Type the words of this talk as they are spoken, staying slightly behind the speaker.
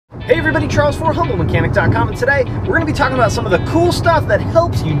Hey everybody, Charles for HumbleMechanic.com, and today we're going to be talking about some of the cool stuff that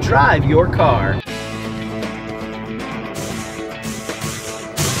helps you drive your car.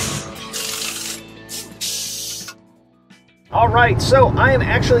 Alright, so I am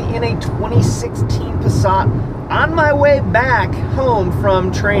actually in a 2016 Passat on my way back home from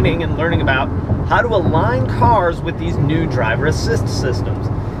training and learning about how to align cars with these new driver assist systems.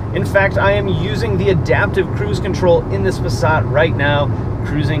 In fact, I am using the adaptive cruise control in this Passat right now,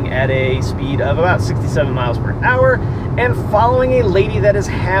 cruising at a speed of about 67 miles per hour and following a lady that has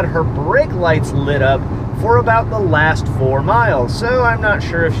had her brake lights lit up for about the last 4 miles. So I'm not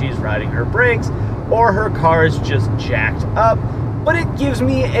sure if she's riding her brakes or her car is just jacked up, but it gives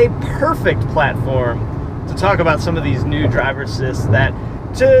me a perfect platform to talk about some of these new driver assists that,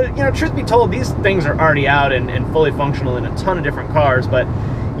 truth be told, these things are already out and fully functional in a ton of different cars, but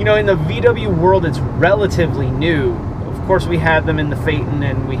in the VW world, it's relatively new. Of course, we had them in the Phaeton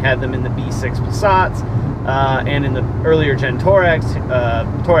and we had them in the B6 Passats and in the earlier gen Touaregs,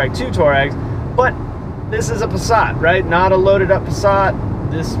 Touareg 2 Touaregs, but this is a Passat, right? Not a loaded up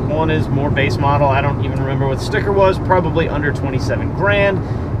Passat. This one is more base model. I don't even remember what the sticker was, probably under 27 grand,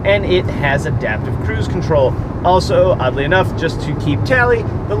 and it has adaptive cruise control. Also, oddly enough, just to keep tally,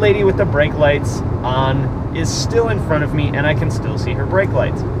 the lady with the brake lights on is still in front of me and I can still see her brake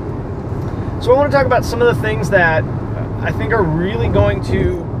lights. So I want to talk about some of the things that I think are really going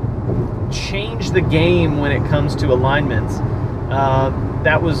to change the game when it comes to alignments.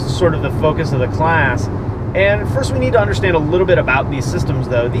 That was sort of the focus of the class. And first we need to understand a little bit about these systems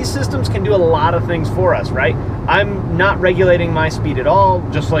though. These systems can do a lot of things for us, right? I'm not regulating my speed at all,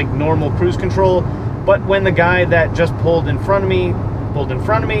 just like normal cruise control. But when the guy that just pulled in front of me,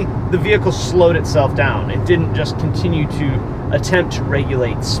 the vehicle slowed itself down. It didn't just continue to attempt to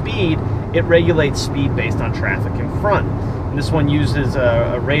regulate speed. It regulates speed based on traffic in front. And this one uses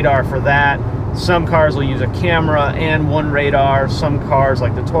a radar for that. Some cars will use a camera and one radar. Some cars,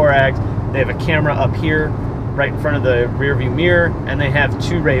 like the Touaregs, they have a camera up here, right in front of the rear view mirror, and they have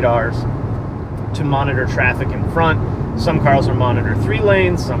 2 radars to monitor traffic in front. Some cars will monitor 3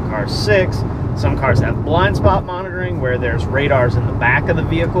 lanes, some cars 6. Some cars have blind spot monitoring, where there's radars in the back of the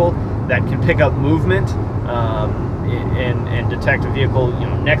vehicle that can pick up movement and detect a vehicle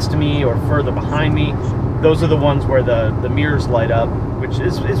next to me or further behind me. Those are the ones where the mirrors light up, which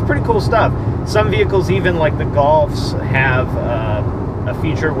is pretty cool stuff. Some vehicles, even like the Golfs, have a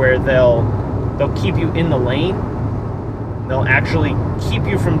feature where they'll keep you in the lane. They'll actually keep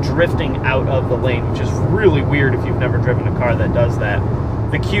you from drifting out of the lane, which is really weird if you've never driven a car that does that.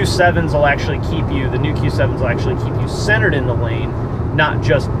 The Q7s will actually the new Q7s will actually keep you centered in the lane, not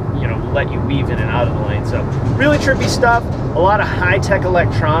just, let you weave in and out of the lane. So really trippy stuff, a lot of high-tech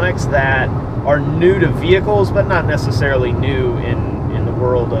electronics that are new to vehicles, but not necessarily new in the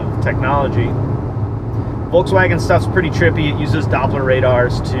world of technology. Volkswagen stuff's pretty trippy. It uses Doppler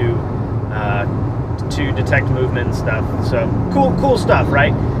radars to detect movement and stuff. So cool stuff,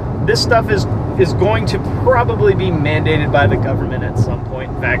 right? This stuff is going to probably be mandated by the government at some point.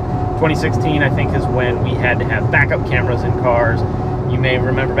 In fact, 2016, I think, is when we had to have backup cameras in cars. You may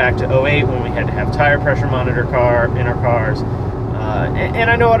remember back to 2008 when we had to have tire pressure monitor in our cars. And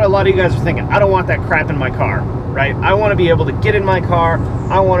I know what a lot of you guys are thinking. I don't want that crap in my car, right? I want to be able to get in my car.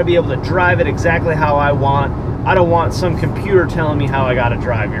 I want to be able to drive it exactly how I want. I don't want some computer telling me how I got to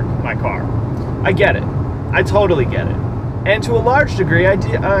drive my car. I get it. I totally get it. And to a large degree, I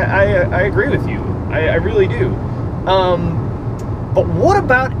agree with you. I really do. But what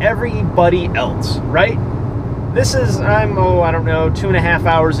about everybody else, right? This is, I don't know, 2.5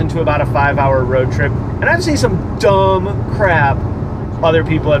 hours into about a 5-hour road trip, and I've seen some dumb crap other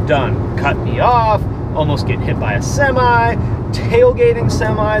people have done. Cut me off, almost get hit by a semi, tailgating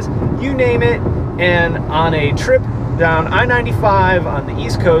semis, you name it. And on a trip down I-95 on the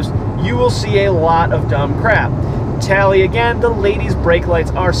East Coast, you will see a lot of dumb crap. Tally again, the lady's brake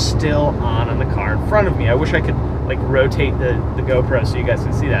lights are still on the car in front of me. I wish I could rotate the GoPro so you guys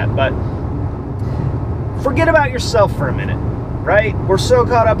can see that, but forget about yourself for a minute, right? We're so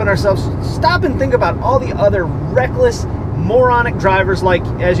caught up in ourselves. Stop and think about all the other reckless, moronic drivers, like,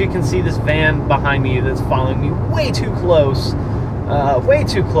 as you can see, this van behind me that's following me way too close,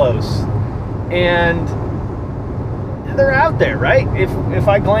 and they're out there, right? If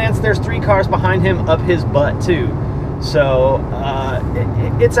I glance, there's 3 cars behind him up his butt too. So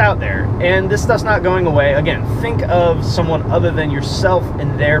it's out there, and this stuff's not going away. Again, think of someone other than yourself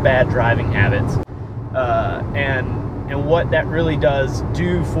and their bad driving habits, and what that really does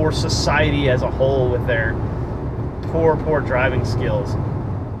do for society as a whole with their poor driving skills.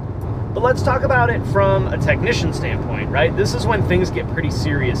 But let's talk about it from a technician standpoint, right? This is when things get pretty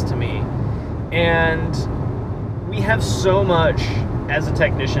serious to me. And we have so much as a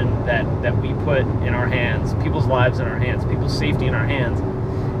technician that we put in our hands, people's lives in our hands, people's safety in our hands.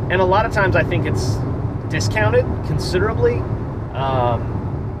 And a lot of times I think it's discounted considerably.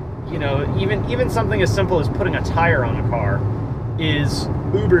 You know, even something as simple as putting a tire on a car is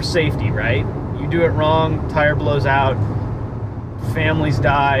uber safety, right? You do it wrong, tire blows out, families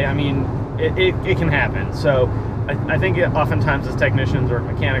die. I mean, it can happen. So I think oftentimes as technicians or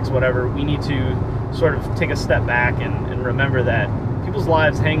mechanics, whatever, we need to sort of take a step back and remember that people's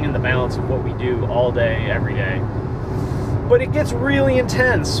lives hang in the balance of what we do all day, every day. But it gets really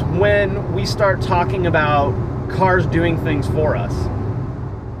intense when we start talking about cars doing things for us.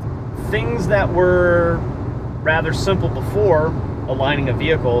 Things that were rather simple before, aligning a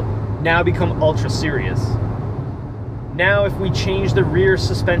vehicle, now become ultra serious. Now if we change the rear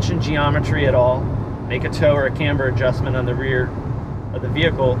suspension geometry at all, make a toe or a camber adjustment on the rear of the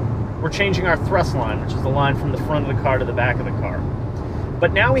vehicle, we're changing our thrust line, which is the line from the front of the car to the back of the car.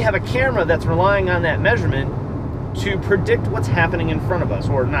 But now we have a camera that's relying on that measurement to predict what's happening in front of us,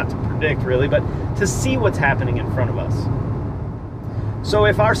 or not to predict really, but to see what's happening in front of us. So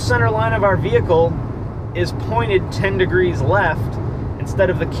if our center line of our vehicle is pointed 10 degrees left, instead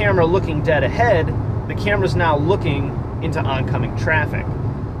of the camera looking dead ahead, the camera's now looking into oncoming traffic.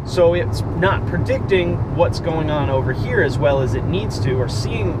 So it's not predicting what's going on over here as well as it needs to, or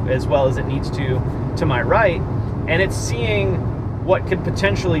seeing as well as it needs to my right, and it's seeing what could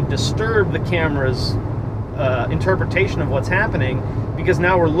potentially disturb the camera's interpretation of what's happening, because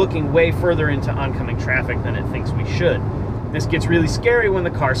now we're looking way further into oncoming traffic than it thinks we should. This gets really scary when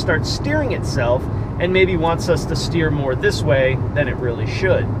the car starts steering itself and maybe wants us to steer more this way than it really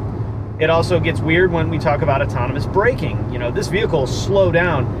should. It also gets weird when we talk about autonomous braking. You know, this vehicle will slow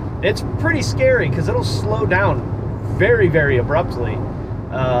down. It's pretty scary because it'll slow down very, very abruptly.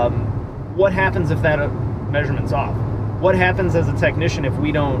 What happens if that measurement's off? What happens as a technician if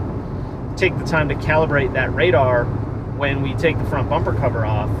we don't take the time to calibrate that radar when we take the front bumper cover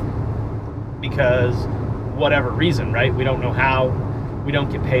off? Because whatever reason, right? We don't know how, we don't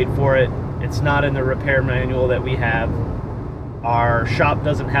get paid for it, it's not in the repair manual that we have, our shop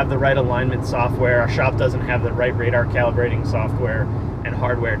doesn't have the right alignment software, our shop doesn't have the right radar calibrating software and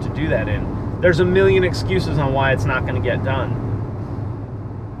hardware to do that in. There's a million excuses on why it's not going to get done.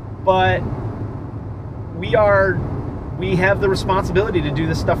 But we have the responsibility to do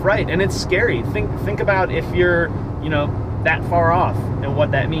this stuff right, and it's scary. Think about if you're, you know, that far off and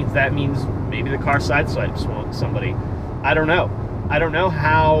what that means. That means maybe the car sideswipes somebody. I don't know. I don't know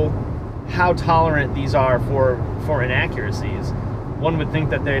how tolerant these are for inaccuracies. One would think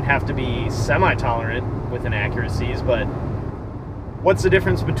that they'd have to be semi-tolerant with inaccuracies, but what's the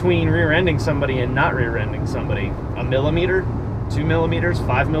difference between rear-ending somebody and not rear-ending somebody? A millimeter? 2 millimeters?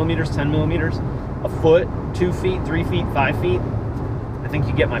 5 millimeters? 10 millimeters? A foot? 2 feet? 3 feet? 5 feet? I think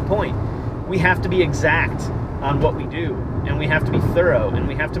you get my point. We have to be exact on what we do, and we have to be thorough, and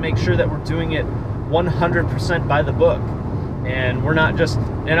we have to make sure that we're doing it 100% by the book. And we're not just,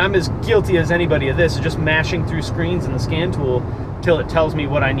 and I'm as guilty as anybody of this, just mashing through screens in the scan tool till it tells me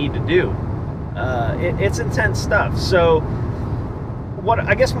what I need to do. It's intense stuff. So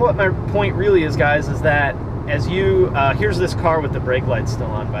I guess what my point really is, guys, is that as you, here's this car with the brake lights still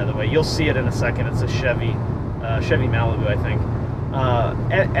on, by the way. You'll see it in a second. It's a Chevy Malibu, I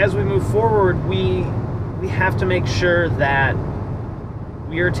think. As we move forward, we have to make sure that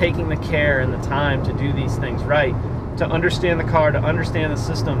we are taking the care and the time to do these things right, to understand the car, to understand the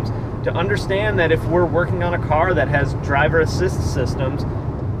systems, to understand that if we're working on a car that has driver assist systems,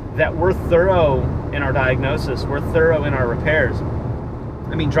 that we're thorough in our diagnosis, we're thorough in our repairs.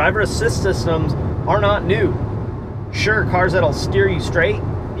 I mean, driver assist systems are not new. Sure, cars that'll steer you straight,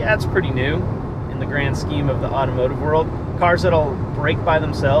 yeah, it's pretty new in the grand scheme of the automotive world. Cars that'll brake by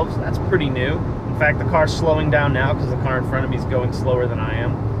themselves, that's pretty new. In fact, the car's slowing down now because the car in front of me is going slower than I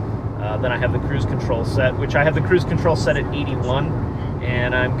am. Then I have the cruise control set, which I have the cruise control set at 81,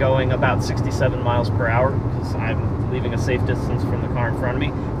 and I'm going about 67 miles per hour because I'm leaving a safe distance from the car in front of me,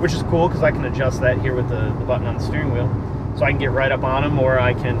 which is cool because I can adjust that here with the button on the steering wheel. So I can get right up on them, or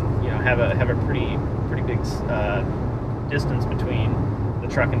I can, you know, have a pretty big distance between the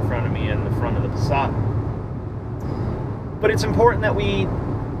truck in front of me and the front of the Passat. But it's important that we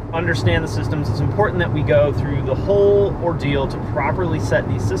understand the systems. It's important that we go through the whole ordeal to properly set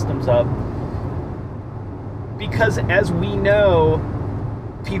these systems up, because as we know,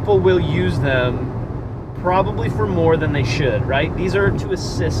 people will use them probably for more than they should, right? These are to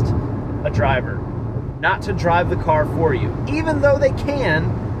assist a driver, not to drive the car for you. Even though they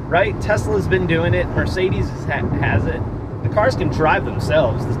can, right? Tesla's been doing it. Mercedes has it. The cars can drive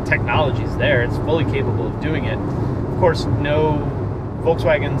themselves. The technology's there. It's fully capable of doing it. Of course, no,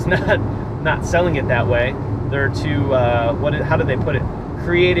 Volkswagen's not selling it that way. They're to how do they put it?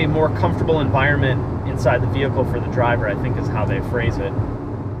 Create a more comfortable environment inside the vehicle for the driver, I think is how they phrase it.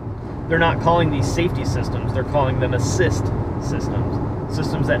 They're not calling these safety systems. They're calling them assist systems,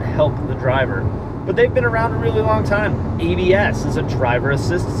 systems that help the driver. But they've been around a really long time. ABS is a driver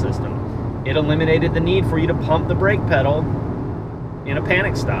assist system. It eliminated the need for you to pump the brake pedal in a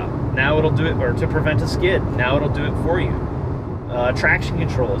panic stop. Now it'll do it, or to prevent a skid. Now it'll do it for you. Traction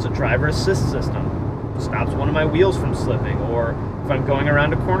control is a driver assist system. Stops one of my wheels from slipping, or if I'm going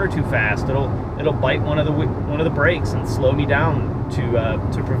around a corner too fast, it'll bite one of the brakes and slow me down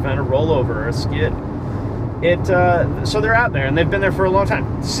to prevent a rollover or a skid. So they're out there, and they've been there for a long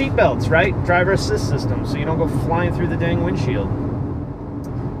time. Seat belts, right? Driver assist system, so you don't go flying through the dang windshield.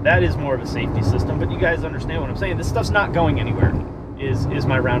 That is more of a safety system, but you guys understand what I'm saying. This stuff's not going anywhere, is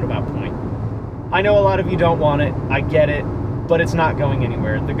my roundabout point. I know a lot of you don't want it. I get it, but it's not going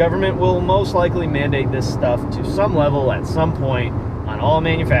anywhere. The government will most likely mandate this stuff to some level at some point on all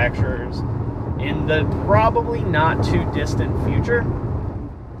manufacturers in the probably not too distant future.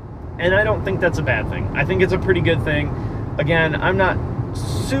 And I don't think that's a bad thing. I think it's a pretty good thing. Again, I'm not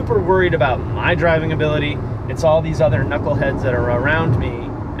super worried about my driving ability. It's all these other knuckleheads that are around me.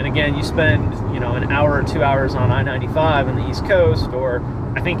 And again, you spend, an hour or 2 hours on I-95 on the East Coast, or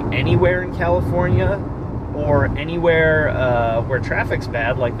I think anywhere in California, or anywhere where traffic's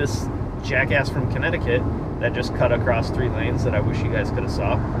bad, like this jackass from Connecticut that just cut across 3 lanes that I wish you guys could have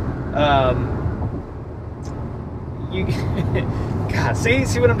saw. God,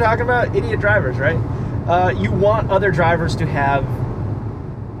 see what I'm talking about? Idiot drivers, right? You want other drivers to have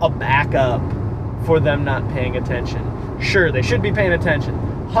a backup for them not paying attention. Sure, they should be paying attention.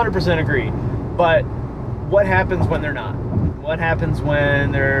 100% agree. But what happens when they're not? What happens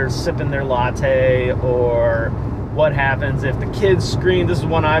when they're sipping their latte? Or what happens if the kids scream? This is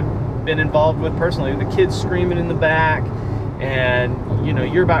one I've been involved with personally. The kids screaming in the back, and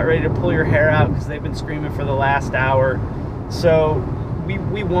you're about ready to pull your hair out because they've been screaming for the last hour. So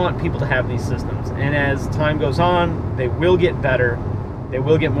we want people to have these systems, and as time goes on, they will get better, they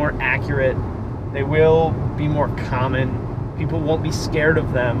will get more accurate, they will be more common. People won't be scared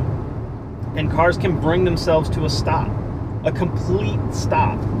of them, and cars can bring themselves to a stop, a complete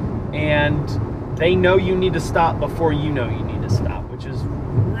stop, and they know you need to stop before you know you need to stop, which is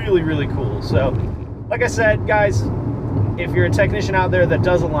really, really cool. So like I said, guys, if you're a technician out there that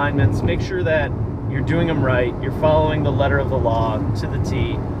does alignments, make sure that you're doing them right, you're following the letter of the law to the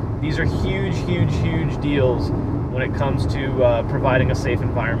T. These are huge, huge, huge deals when it comes to providing a safe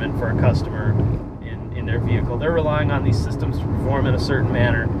environment for a customer in their vehicle. They're relying on these systems to perform in a certain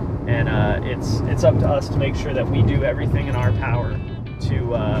manner, and it's up to us to make sure that we do everything in our power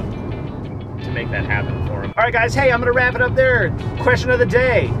to make that happen for them. All right, guys, hey, I'm gonna wrap it up there. Question of the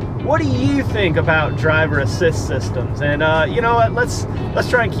day: what do you think about driver assist systems? And you know what? Let's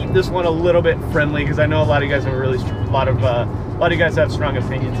try and keep this one a little bit friendly, because I know a lot of you guys have a lot of you guys have strong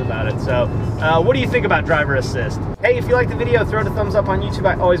opinions about it. So, what do you think about driver assist? Hey, if you like the video, throw it a thumbs up on YouTube.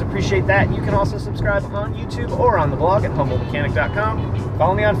 I always appreciate that. You can also subscribe on YouTube or on the blog at humblemechanic.com.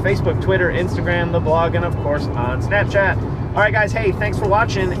 Follow me on Facebook, Twitter, Instagram, the blog, and of course on Snapchat. All right, guys. Hey, thanks for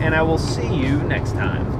watching, and I will see you next time.